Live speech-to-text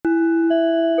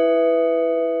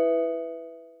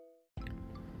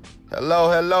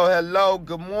Hello, hello, hello.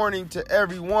 Good morning to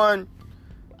everyone.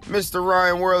 Mr.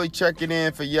 Ryan Worley checking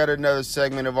in for yet another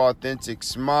segment of Authentic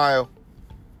Smile.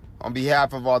 On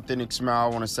behalf of Authentic Smile, I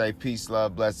want to say peace,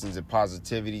 love, blessings, and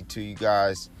positivity to you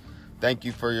guys. Thank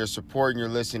you for your support and your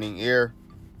listening ear.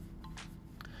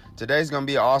 Today's going to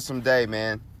be an awesome day,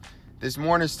 man. This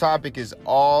morning's topic is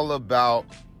all about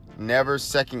never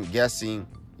second guessing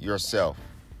yourself.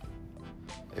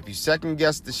 If you second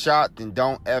guess the shot, then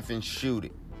don't effing shoot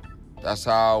it. That's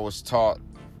how I was taught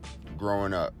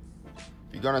growing up.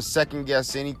 If you're going to second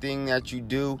guess anything that you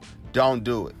do, don't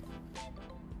do it.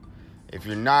 If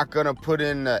you're not going to put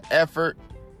in the effort,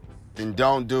 then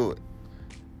don't do it.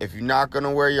 If you're not going to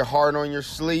wear your heart on your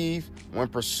sleeve when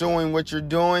pursuing what you're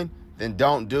doing, then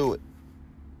don't do it.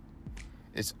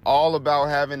 It's all about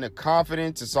having the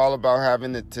confidence. It's all about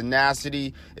having the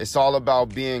tenacity. It's all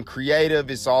about being creative.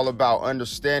 It's all about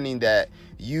understanding that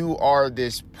you are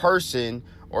this person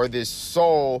or this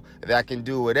soul that can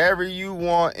do whatever you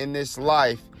want in this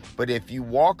life. But if you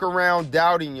walk around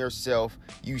doubting yourself,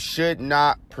 you should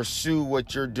not pursue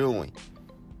what you're doing.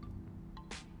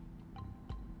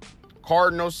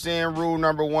 Cardinal sin rule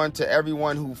number 1 to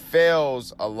everyone who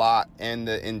fails a lot in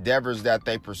the endeavors that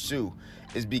they pursue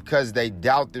is because they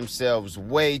doubt themselves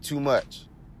way too much.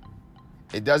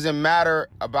 It doesn't matter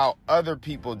about other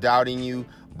people doubting you,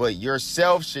 but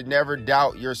yourself should never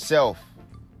doubt yourself.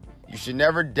 You should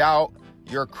never doubt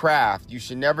your craft. You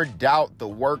should never doubt the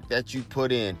work that you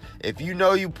put in. If you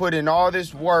know you put in all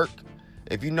this work,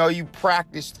 if you know you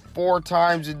practice 4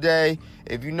 times a day,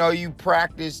 if you know you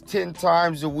practice 10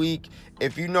 times a week,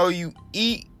 if you know you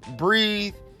eat,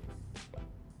 breathe,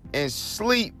 and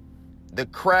sleep the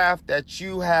craft that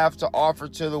you have to offer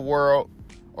to the world,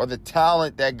 or the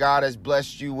talent that God has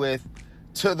blessed you with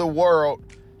to the world,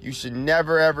 you should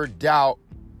never ever doubt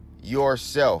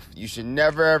yourself. You should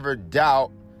never ever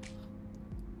doubt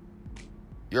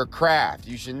your craft.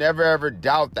 You should never ever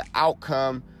doubt the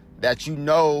outcome that you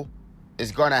know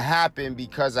is going to happen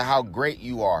because of how great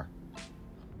you are.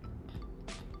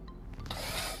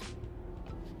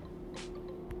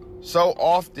 So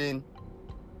often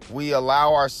we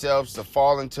allow ourselves to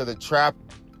fall into the trap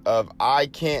of I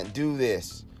can't do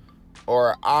this,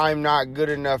 or I'm not good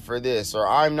enough for this, or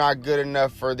I'm not good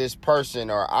enough for this person,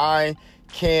 or I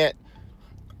can't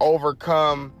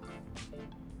overcome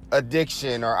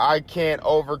addiction, or I can't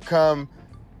overcome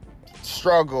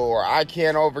struggle, or I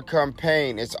can't overcome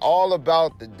pain. It's all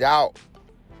about the doubt.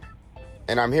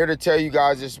 And I'm here to tell you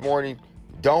guys this morning,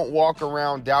 don't walk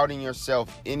around doubting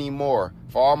yourself anymore.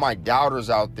 For all my doubters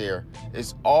out there,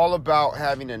 it's all about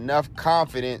having enough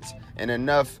confidence and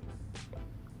enough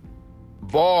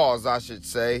balls, I should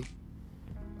say,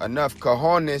 enough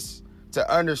cojones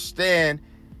to understand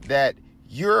that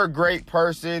you're a great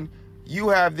person. You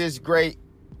have this great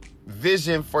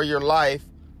vision for your life.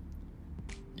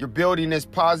 You're building this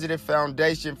positive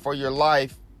foundation for your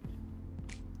life.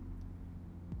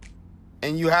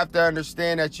 And you have to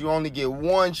understand that you only get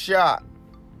one shot.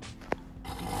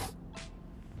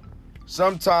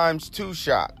 Sometimes 2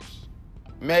 shots.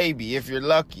 Maybe if you're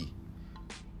lucky.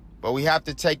 But we have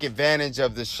to take advantage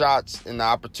of the shots and the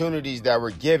opportunities that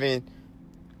we're given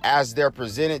as they're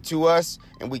presented to us.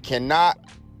 And we cannot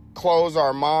close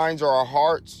our minds or our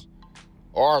hearts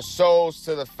or our souls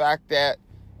to the fact that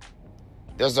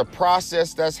there's a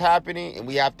process that's happening and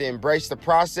we have to embrace the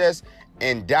process.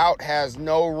 And doubt has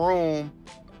no room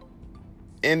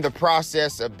in the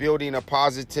process of building a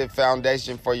positive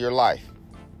foundation for your life.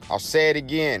 I'll say it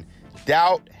again.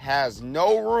 Doubt has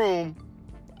no room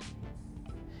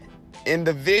in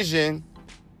the vision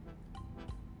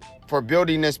for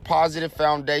building this positive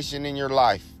foundation in your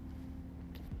life.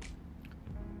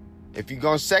 If you're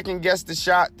going to second guess the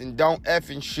shot, then don't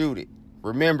effing shoot it.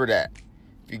 Remember that.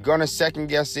 If you're going to second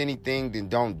guess anything, then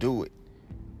don't do it.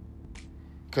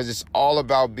 Because it's all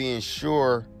about being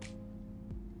sure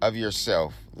of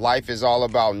yourself. Life is all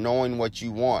about knowing what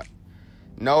you want.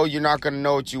 No, you're not going to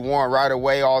know what you want right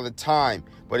away all the time.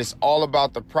 But it's all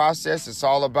about the process. It's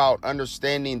all about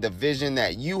understanding the vision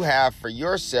that you have for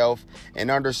yourself and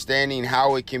understanding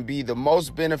how it can be the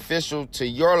most beneficial to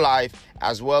your life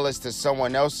as well as to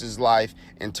someone else's life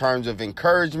in terms of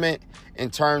encouragement, in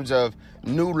terms of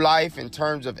new life, in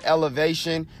terms of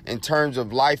elevation, in terms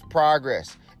of life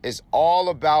progress. It's all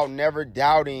about never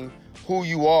doubting who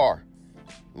you are.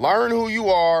 Learn who you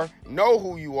are, know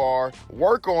who you are,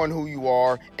 work on who you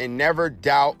are, and never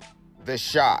doubt the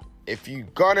shot. If you're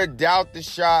gonna doubt the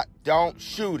shot, don't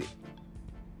shoot it.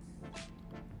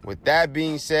 With that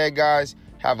being said, guys,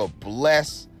 have a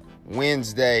blessed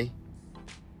Wednesday.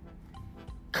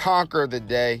 Conquer the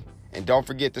day. And don't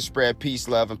forget to spread peace,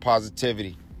 love, and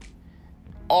positivity.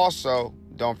 also,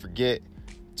 don't forget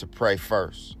to pray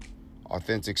first.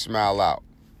 Authentic Smile out.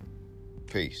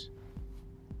 Peace.